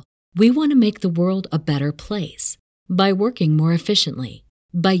simple. We want to make the world a better place by working more efficiently,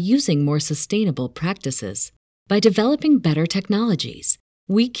 by using more sustainable practices, by developing better technologies.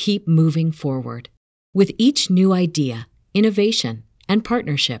 We keep moving forward. With each new idea, innovation, and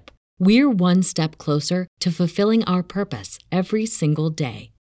partnership, we're one step closer to fulfilling our purpose every single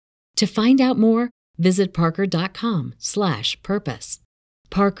day. To find out more, visit parker.com/purpose.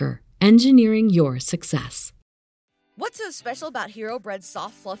 Parker, engineering your success. What's so special about Hero Bread's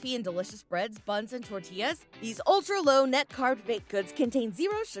soft, fluffy, and delicious breads, buns, and tortillas? These ultra-low net-carb baked goods contain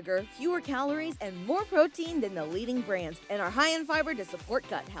 0 sugar, fewer calories, and more protein than the leading brands, and are high in fiber to support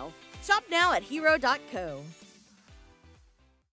gut health. Shop now at hero.co.